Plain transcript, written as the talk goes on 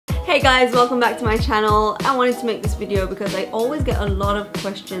Hey guys, welcome back to my channel. I wanted to make this video because I always get a lot of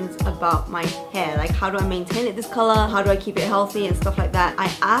questions about my hair, like how do I maintain it this color, how do I keep it healthy and stuff like that. I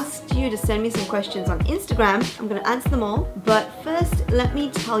asked you to send me some questions on Instagram. I'm gonna answer them all, but first let me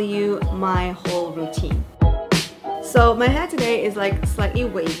tell you my whole routine. So my hair today is like slightly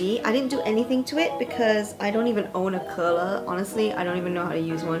wavy. I didn't do anything to it because I don't even own a curler. Honestly, I don't even know how to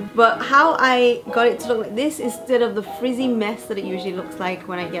use one. But how I got it to look like this instead of the frizzy mess that it usually looks like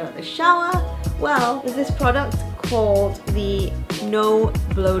when I get out of the shower, well, there's this product called the No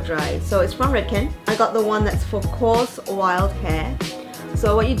Blow Dry. So it's from Redken. I got the one that's for coarse wild hair.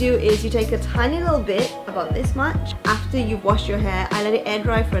 So what you do is you take a tiny little bit, about this much. After you've washed your hair, I let it air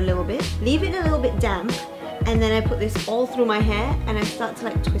dry for a little bit, leave it a little bit damp, and then I put this all through my hair and I start to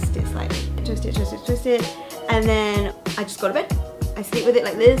like twist it slightly. Twist it, twist it, twist it, and then I just go to bed. I sleep with it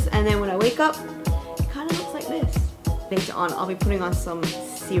like this, and then when I wake up, it kind of looks like this. Later on, I'll be putting on some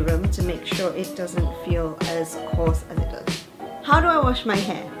serum to make sure it doesn't feel as coarse as it does. How do I wash my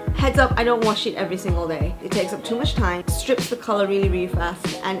hair? Heads up, I don't wash it every single day. It takes up too much time, strips the color really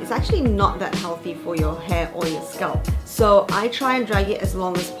fast, and it's actually not that healthy for your hair or your scalp. So I try and drag it as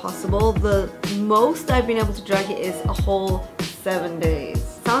long as possible. The most I've been able to drag it is a whole 7 days.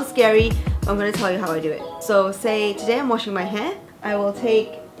 Sounds scary, but I'm going to tell you how I do it. So say today I'm washing my hair, I will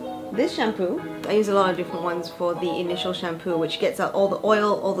take this shampoo. I use a lot of different ones for the initial shampoo, which gets out all the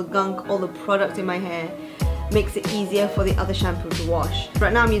oil, all the gunk, all the product in my hair. Makes it easier for the other shampoo to wash.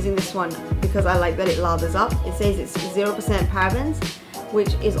 Right now I'm using this one because I like that it lathers up. It says it's 0% parabens,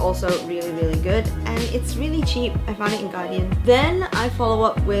 which is also really good, and it's really cheap. I found it in Guardian. Then I follow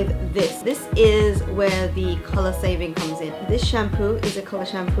up with this. This is where the color saving comes in. This shampoo is a color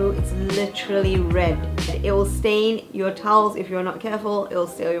shampoo. It's literally red. It will stain your towels if you're not careful. It will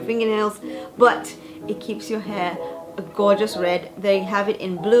stain your fingernails, but it keeps your hair a gorgeous red. They have it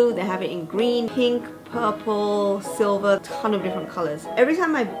in blue, they have it in green, pink, purple, silver, ton of different colors. Every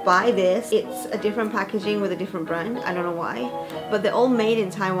time I buy this, it's a different packaging with a different brand. I don't know why, but they're all made in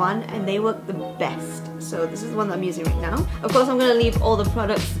Taiwan and they work the best. So this is the one that I'm using right now. Of course, I'm going to leave all the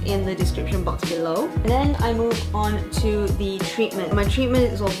products in the description box below. And then I move on to the treatment. My treatment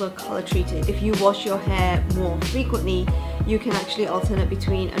is also color treated. If you wash your hair more frequently, you can actually alternate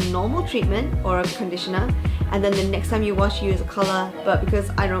between a normal treatment or a conditioner, and then the next time you wash, you use a color. But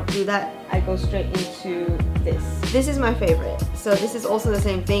because I don't do that, I go straight into this. This is my favorite. So this is also the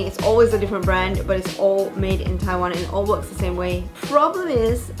same thing. It's always a different brand, but it's all made in Taiwan and it all works the same way. Problem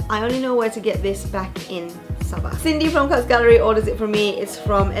is, I only know where to get this back in Sabah. Cindy from Cuts Gallery orders it from me. It's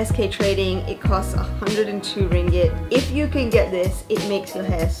from SK Trading. It costs 102 ringgit. If you can get this, it makes your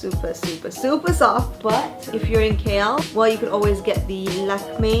hair super soft. But if you're in KL, well, you could always get the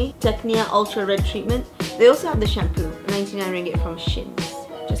Lakme Technia Ultra Red Treatment. They also have the shampoo, 99 ringgit from Shins.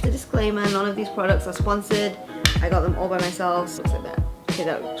 Just a disclaimer, none of these products are sponsored. I got them all by myself. Looks like that. Okay,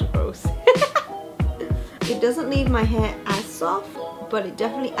 that looks gross. It doesn't leave my hair as soft, but it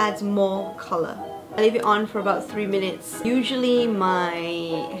definitely adds more color. I leave it on for about 3 minutes. Usually my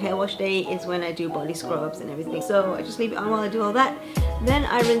hair wash day is when I do body scrubs and everything. So I just leave it on while I do all that. Then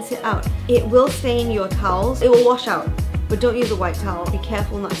I rinse it out. It will stain your towels. It will wash out, but don't use a white towel. Be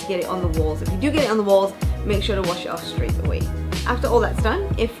careful not to get it on the walls. If you do get it on the walls, make sure to wash it off straight away. After all that's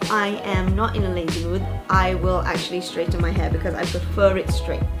done, if I am not in a lazy mood, I will actually straighten my hair because I prefer it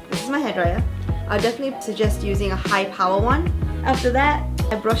straight. This is my hairdryer. I definitely suggest using a high power one. After that,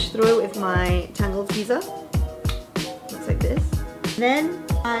 I brush through with my Tangle Teaser. Looks like this. Then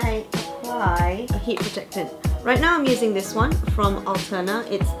I apply a heat protectant. Right now I'm using this one from Alterna.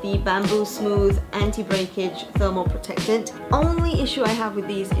 It's the Bamboo Smooth Anti-Breakage Thermal Protectant. Only issue I have with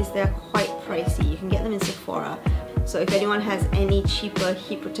these is they're quite pricey. You can get them in Sephora. So if anyone has any cheaper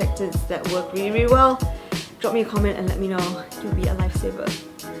heat protectants that work really well, drop me a comment and let me know. You'll be a lifesaver.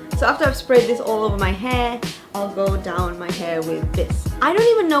 So after I've sprayed this all over my hair, I'll go down my hair with this. I don't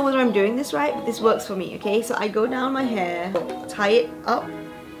even know whether I'm doing this right, but this works for me, okay? So I go down my hair, tie it up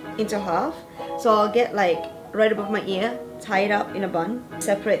into half. So I'll get like right above my ear, tie it up in a bun,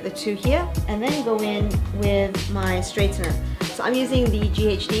 separate the two here, and then go in with my straightener. So I'm using the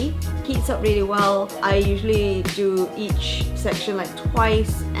GHD, heats up really well. I usually do each section like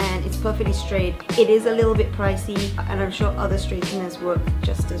twice and it's perfectly straight. It is a little bit pricey and I'm sure other straighteners work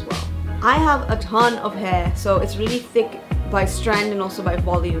just as well. I have a ton of hair, so it's really thick by strand and also by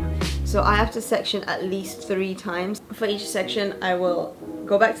volume. So I have to section at least 3 times. For each section, I will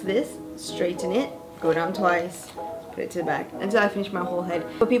go back to this, straighten it, go down twice, put it to the back until I finish my whole head.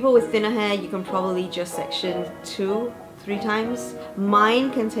 For people with thinner hair, you can probably just section 2 3 times.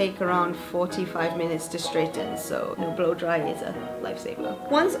 Mine can take around 45 minutes to straighten, so blow dry is a lifesaver.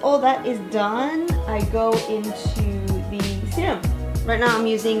 Once all that is done, I go into the serum. Right now I'm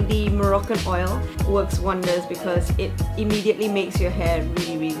using the Moroccan oil. It works wonders because it immediately makes your hair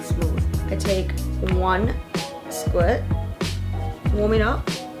really, really smooth. I take 1 squirt, warm it up,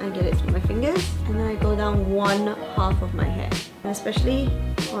 and get it through my fingers, and then I go down 1/2 of my hair, and especially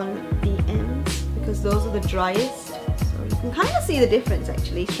on the ends because those are the driest. So you can kind of see the difference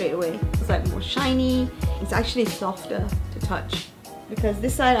actually straight away. It's like more shiny. It's actually softer to touch. Because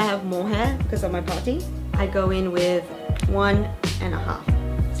this side I have more hair because of my party. I go in with 1.5.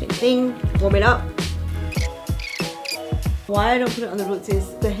 Same thing, warm it up. Why I don't put it on the roots is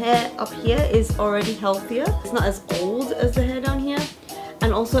the hair up here is already healthier. It's not as old as the hair down here.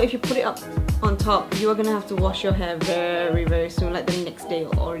 And also if you put it up on top, you are gonna have to wash your hair very, very soon. Like the next day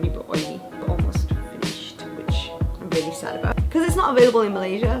it'll already be oily. Almost finished, which I'm really sad about. Because it's not available in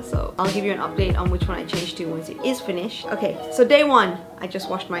Malaysia, so I'll give you an update on which one I changed to once it is finished. Okay, so day 1, I just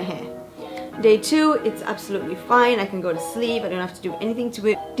washed my hair. Day 2, it's absolutely fine. I can go to sleep. I don't have to do anything to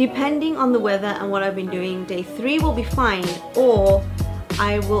it. Depending on the weather and what I've been doing, day 3 will be fine, or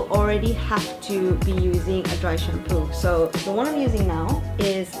I will already have to be using a dry shampoo. So the one I'm using now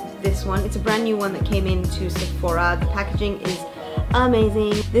is this one. It's a brand new one that came into Sephora. The packaging is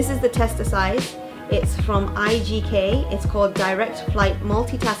amazing. This is the tester size. It's from IGK. It's called Direct Flight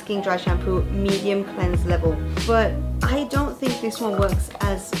Multitasking Dry Shampoo Medium Cleanse Level. But I don't think this one works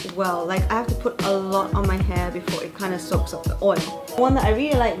as well. Like I have to put a lot on my hair before it kind of soaks up the oil. One that I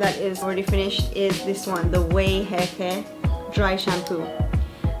really like that is already finished is this one, the Way Hair Care Dry Shampoo.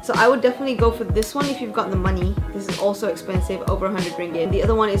 So I would definitely go for this one if you've got the money. This is also expensive, over 100 ringgit. The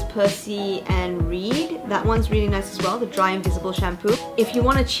other one is Percy and Reed. That one's really nice as well, the Dry Invisible Shampoo. If you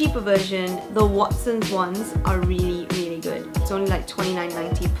want a cheaper version, the Watson's ones are really, really good. It's only like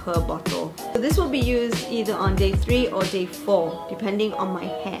 $29.90 per bottle. So this will be used either on day 3 or day 4, depending on my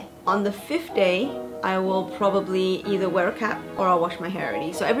hair. On the 5th day, I will probably either wear a cap or I'll wash my hair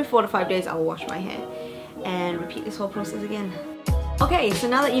already. So every 4 to 5 days, I'll wash my hair and repeat this whole process again. Okay, so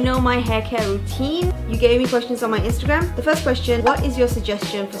now that you know my hair care routine, you gave me questions on my Instagram. The first question, what is your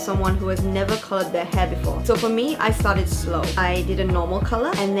suggestion for someone who has never colored their hair before? So for me, I started slow. I did a normal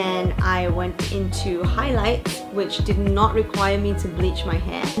color and then I went into highlights, which did not require me to bleach my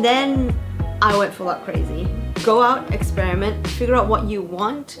hair. Then I went full out crazy. Go out, experiment, figure out what you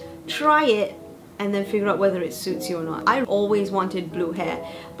want, try it, and then figure out whether it suits you or not. I always wanted blue hair,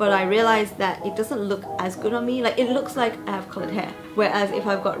 but I realized that it doesn't look as good on me. Like it looks like I have colored hair. Whereas if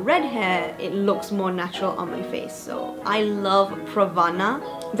I've got red hair, it looks more natural on my face. So I love Pravana.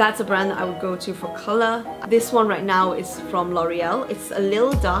 That's a brand that I would go to for color. This one right now is from L'Oreal. It's a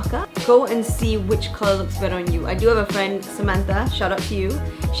little darker. Go and see which color looks better on you. I do have a friend, Samantha, shout out to you.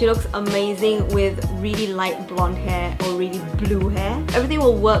 She looks amazing with really light blonde hair or really blue hair. Everything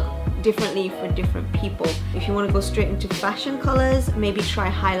will work differently for different people. If you want to go straight into fashion colors, maybe try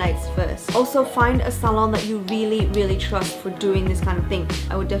highlights first. Also find a salon that you really, really trust for doing this kind of thing.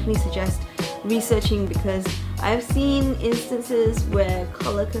 I would definitely suggest researching because I've seen instances where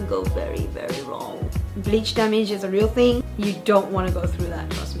color can go very, very wrong. Bleach damage is a real thing. You don't want to go through that,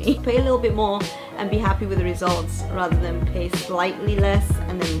 trust me. Pay a little bit more and be happy with the results rather than pay slightly less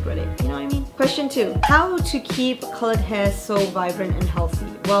and then regret it. You know what I mean? Question 2. How to keep colored hair so vibrant and healthy?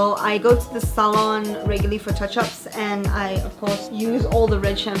 Well, I go to the salon regularly for touch-ups and I, of course, use all the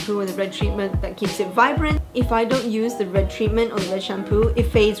red shampoo and the red treatment that keeps it vibrant. If I don't use the red treatment or the red shampoo, it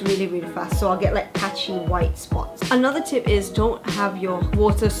fades really, really fast. So I'll get like patchy white spots. Another tip is don't have your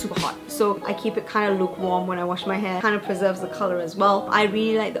water super hot. So I keep it kind of lukewarm when I wash my hair. Kind of preserves the color as well. I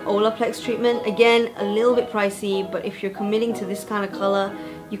really like the Olaplex treatment. Again, a little bit pricey, but if you're committing to this kind of color,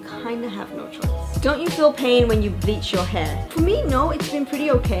 you kind of have no choice. Don't you feel pain when you bleach your hair? For me, no, it's been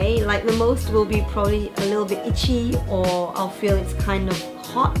pretty okay. Like the most will be probably a little bit itchy or I'll feel it's kind of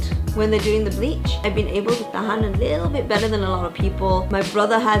hot when they're doing the bleach. I've been able to tahan a little bit better than a lot of people. My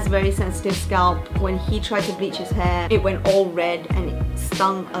brother has very sensitive scalp. When he tried to bleach his hair, it went all red and it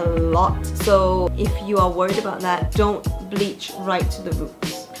stung a lot. So if you are worried about that, don't bleach right to the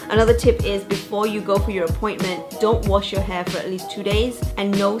roots. Another tip is before you go for your appointment, don't wash your hair for at least 2 days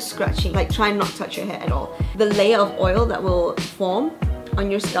and no scratching. Like try not to touch your hair at all. The layer of oil that will form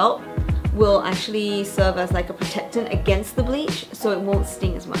on your scalp will actually serve as like a protectant against the bleach so it won't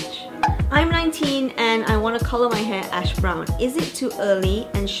sting as much. I'm 19 and I want to color my hair ash brown. Is it too early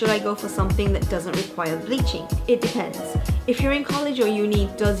and should I go for something that doesn't require bleaching? It depends. If you're in college or uni,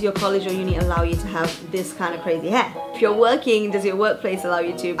 does your college or uni allow you to have this kind of crazy hair? If you're working, does your workplace allow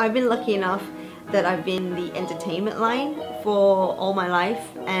you to? I've been lucky enough that I've been in the entertainment line for all my life,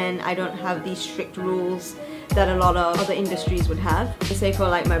 and I don't have these strict rules that a lot of other industries would have. Say for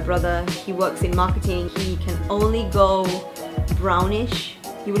like my brother, he works in marketing, he can only go brownish.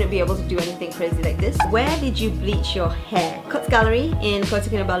 You wouldn't be able to do anything crazy like this. Where did you bleach your hair? Cuts Gallery in Kota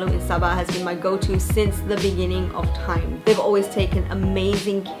Kinabalu in Sabah has been my go-to since the beginning of time. They've always taken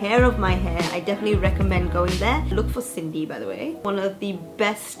amazing care of my hair. I definitely recommend going there. Look for Cindy, by the way. One of the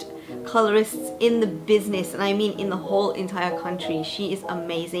best colorists in the business, and I mean in the whole entire country. She is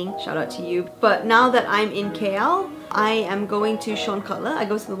amazing. Shout out to you. But now that I'm in KL, I am going to Sean Cutler. I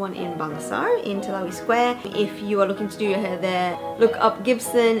go to the one in Bangsar in Telawi Square. If you are looking to do your hair there, look up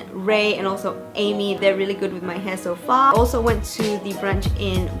Gibson, Ray, and also Amy. They're really good with my hair so far. Also went to the branch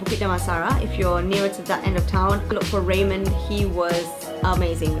in Bukit Damansara. If you're nearer to that end of town, look for Raymond. He was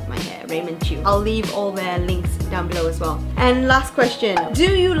amazing with my hair. Raymond Chu. I'll leave all their links down below as well. And last question,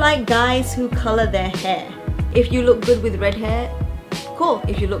 do you like guys who color their hair? If you look good with red hair, cool.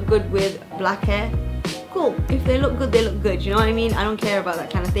 If you look good with black hair, cool. If they look good, they look good. You know what I mean? I don't care about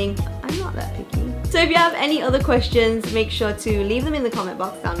that kind of thing. I'm not that picky. So if you have any other questions, make sure to leave them in the comment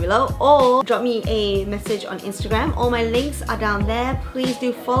box down below or drop me a message on Instagram. All my links are down there. Please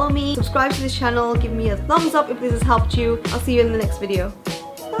do follow me, subscribe to this channel, give me a thumbs up if this has helped you. I'll see you in the next video.